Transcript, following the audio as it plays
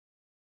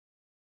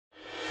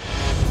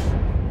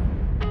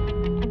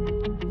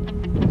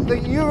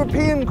the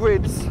European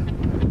grids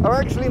are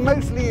actually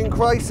mostly in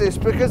crisis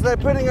because they're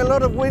putting a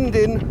lot of wind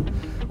in,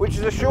 which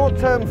is a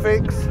short-term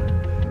fix,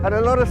 and a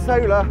lot of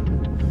solar,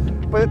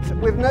 but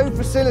with no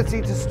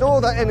facility to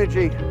store that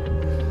energy.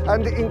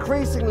 And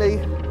increasingly,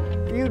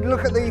 if you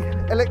look at the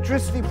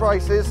electricity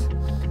prices,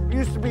 it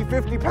used to be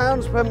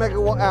 £50 per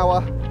megawatt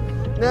hour.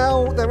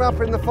 Now they're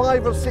up in the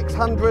 500 or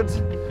 600.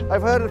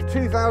 I've heard of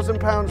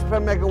 £2,000 per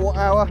megawatt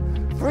hour,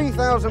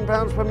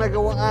 £3,000 per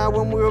megawatt hour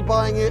when we were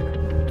buying it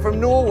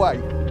from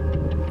Norway.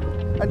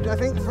 And I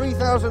think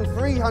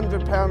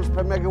 £3,300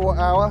 per megawatt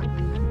hour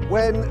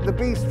when the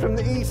beast from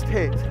the east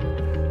hit.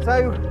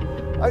 So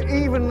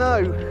even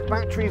though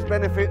batteries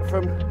benefit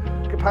from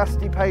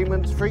capacity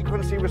payments,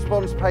 frequency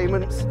response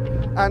payments,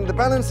 and the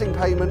balancing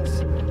payments,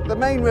 the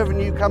main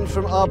revenue comes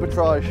from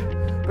arbitrage.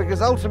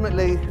 Because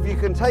ultimately, if you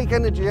can take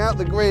energy out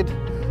the grid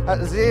at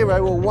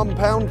 £0 or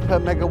 £1 per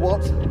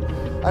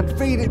megawatt and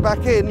feed it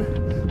back in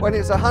when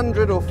it's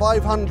 100 or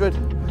 500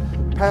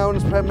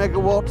 pounds per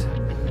megawatt,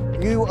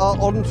 you are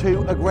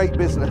onto a great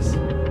business.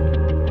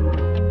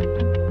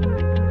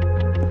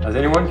 As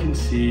anyone can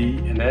see,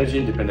 energy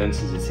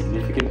independence is a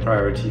significant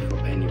priority for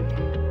anyone,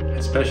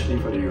 especially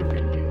for the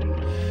European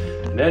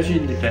Union. Energy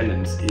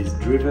independence is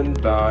driven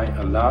by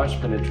a large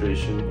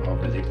penetration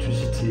of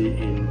electricity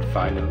in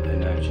final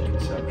energy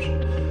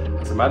consumption.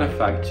 As a matter of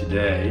fact,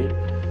 today,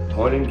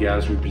 oil and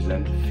gas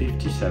represent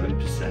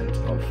 57%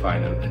 of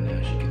final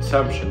energy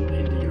consumption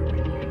in the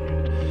European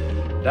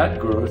Union. That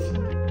growth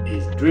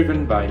is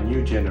driven by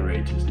new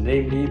generators,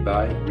 namely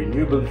by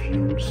renewable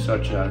fuels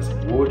such as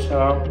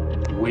water,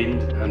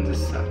 wind and the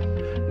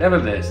sun.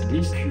 Nevertheless,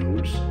 these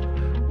fuels,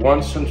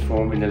 once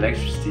transformed in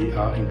electricity,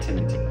 are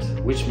intermittent,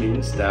 which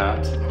means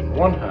that on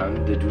one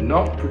hand they do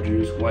not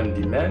produce when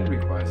demand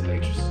requires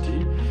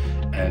electricity,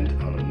 and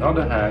on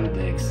another hand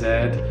they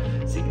exert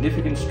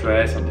significant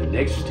stress on the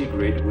electricity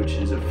grid, which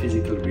is a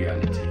physical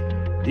reality.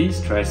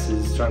 These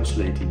stresses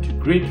translate into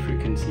grid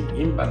frequency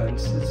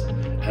imbalances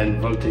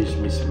and voltage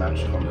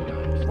mismatch on the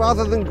lines.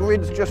 Rather than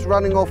grids just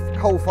running off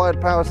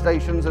coal-fired power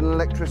stations and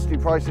electricity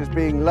prices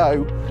being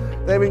low,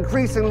 they're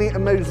increasingly a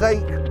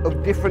mosaic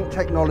of different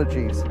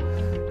technologies.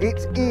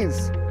 It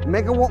is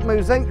Megawatt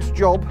Mosaic's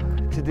job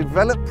to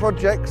develop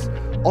projects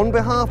on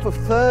behalf of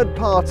third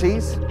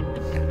parties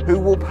who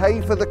will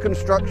pay for the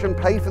construction,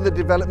 pay for the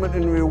development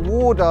and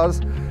reward us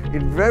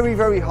in very,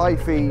 very high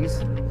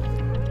fees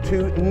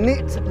to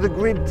knit the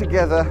grid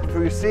together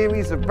through a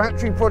series of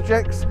battery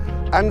projects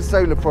and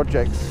solar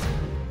projects.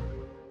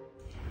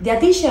 The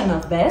addition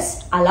of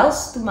BESS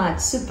allows to match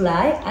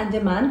supply and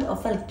demand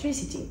of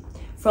electricity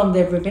from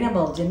the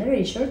renewable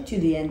generator to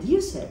the end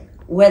user,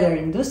 whether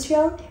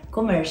industrial,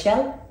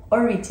 commercial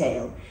or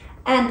retail,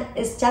 and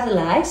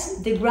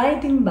stabilize the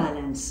grid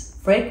imbalance,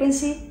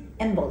 frequency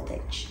and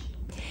voltage.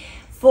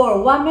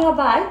 For 1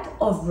 megawatt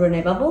of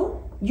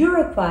renewable, you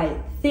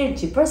require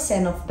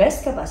 30% of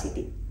BESS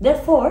capacity.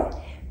 Therefore,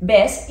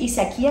 BESS is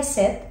a key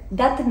asset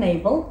that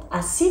enables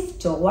a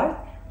shift toward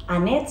a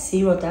net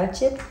zero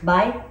target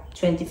by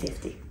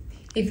 2050.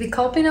 If the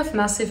coupling of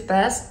massive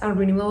BESS and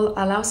renewable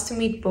allows to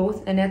meet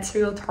both a net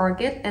zero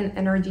target and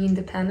energy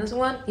independence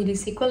one, it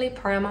is equally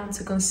paramount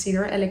to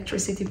consider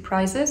electricity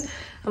prices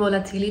and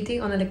volatility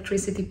on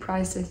electricity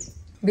prices.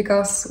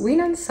 Because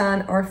wind and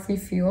sun are free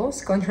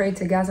fuels, contrary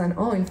to gas and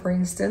oil, for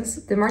instance,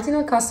 the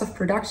marginal cost of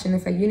production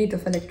of a unit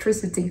of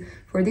electricity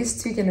for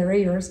these two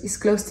generators is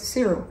close to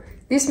zero.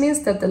 This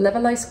means that the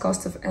levelized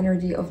cost of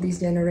energy of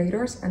these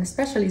generators, and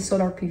especially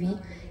solar PV,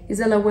 is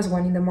the lowest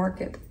one in the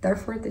market,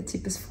 therefore the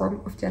cheapest form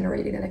of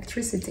generating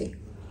electricity.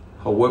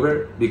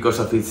 However, because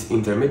of its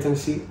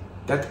intermittency,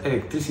 that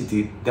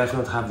electricity does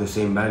not have the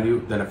same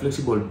value than a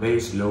flexible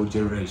base load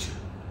generation.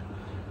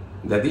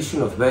 The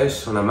addition of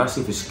BESS on a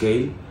massive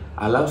scale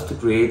allows to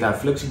create a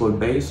flexible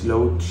base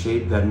load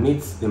shape that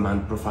meets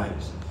demand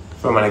profiles.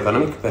 From an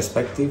economic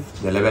perspective,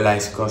 the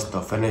levelized cost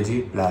of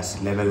energy plus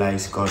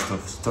levelized cost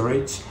of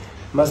storage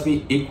must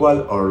be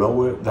equal or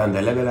lower than the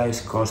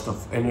levelized cost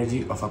of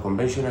energy of a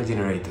conventional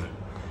generator,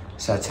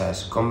 such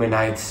as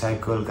combined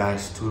cycle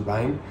gas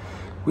turbine,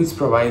 which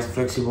provides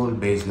flexible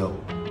base load.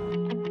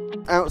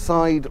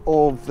 Outside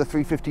of the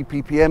 350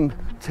 ppm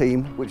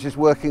team, which is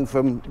working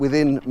from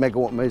within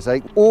Megawatt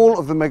Mosaic, all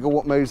of the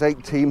Megawatt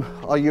Mosaic team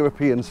are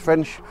Europeans,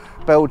 French,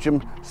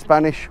 Belgium,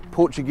 Spanish,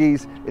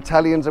 Portuguese,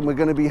 Italians, and we're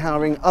going to be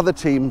hiring other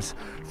teams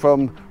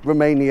from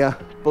Romania,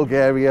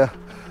 Bulgaria,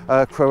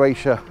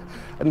 Croatia.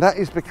 And that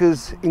is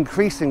because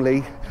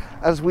increasingly,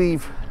 as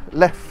we've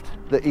left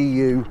the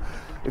EU,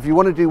 if you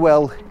want to do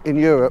well in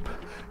Europe,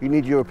 you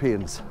need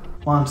Europeans.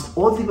 Once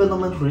all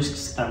development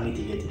risks are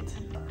mitigated,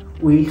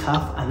 we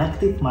have an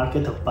active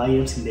market of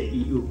buyers in the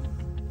EU.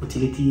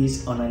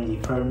 Utilities, energy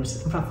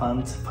firms, infra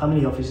funds,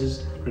 family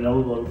offices,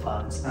 renewable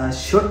funds. A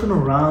short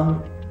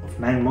turnaround of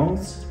 9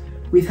 months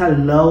with a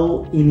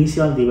low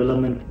initial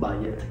development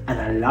budget and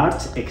a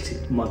large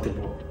exit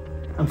multiple.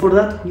 And for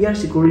that, we are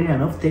securing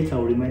an off-take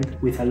agreement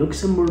with a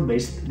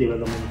Luxembourg-based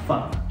development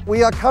fund.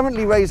 We are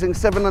currently raising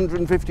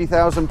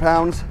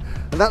 £750,000,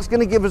 and that's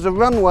going to give us a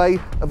runway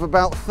of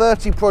about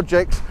 30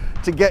 projects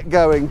to get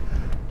going.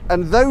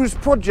 And those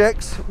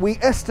projects, we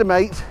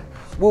estimate,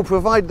 will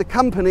provide the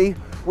company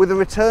with a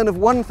return of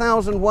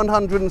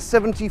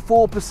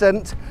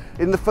 1,174%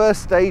 in the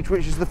first stage,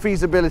 which is the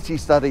feasibility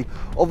study.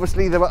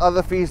 Obviously, there are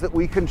other fees that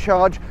we can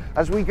charge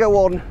as we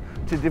go on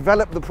to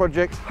develop the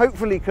projects,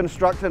 hopefully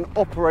construct and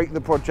operate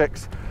the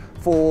projects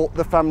for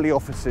the family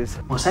offices.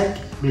 Mosaic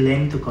will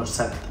aim to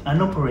construct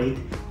and operate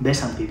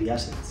BESS and PV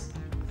assets,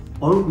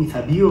 all with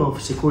a view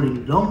of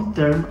securing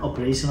long-term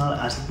operational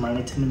asset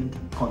management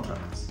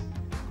contracts,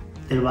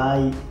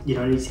 thereby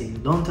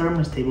generating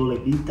long-term stable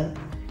EBITDA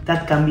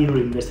that can be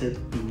reinvested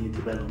in new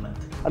development.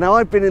 And now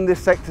I've been in this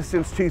sector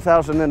since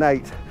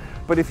 2008,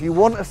 but if you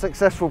want a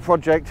successful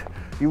project,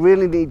 you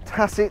really need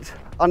tacit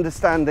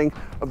understanding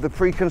of the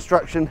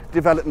pre-construction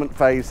development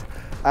phase.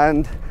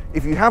 And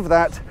if you have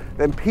that,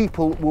 then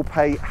people will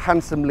pay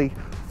handsomely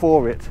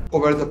for it.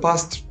 Over the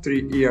past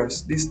 3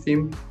 years, this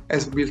team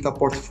has built a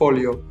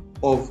portfolio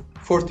of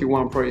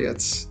 41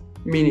 projects,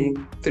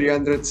 meaning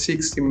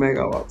 360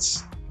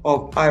 megawatts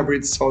of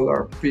hybrid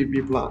solar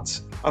PV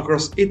plants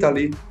across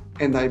Italy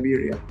and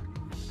Iberia.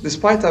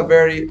 Despite a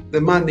very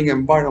demanding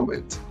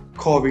environment,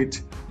 COVID,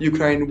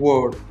 Ukraine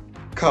war,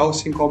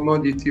 causing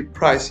commodity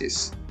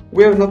prices,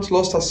 we have not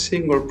lost a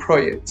single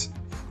project,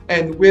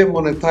 and we have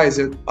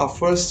monetized our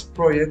first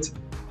project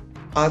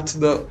at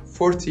the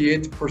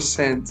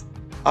 48%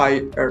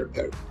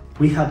 IRR.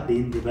 We have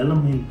been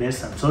developing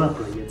BESS and solar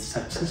projects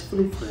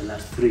successfully for the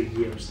last 3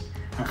 years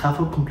and have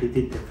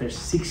completed the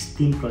first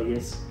 16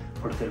 projects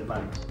for third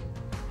parties.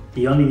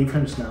 The only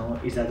difference now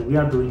is that we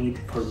are doing it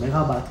for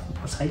Megawatt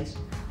sites,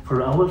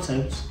 for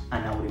ourselves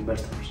and our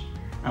investors,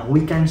 and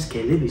we can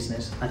scale the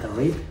business at a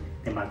rate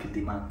the market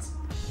demands.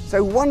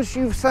 So once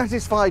you've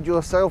satisfied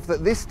yourself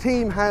that this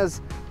team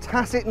has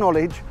tacit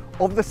knowledge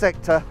of the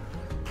sector,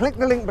 click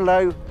the link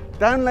below,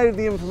 download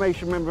the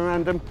information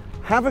memorandum,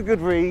 have a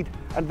good read,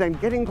 and then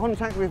get in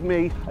contact with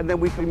me, and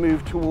then we can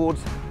move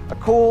towards a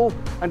call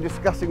and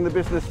discussing the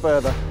business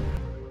further.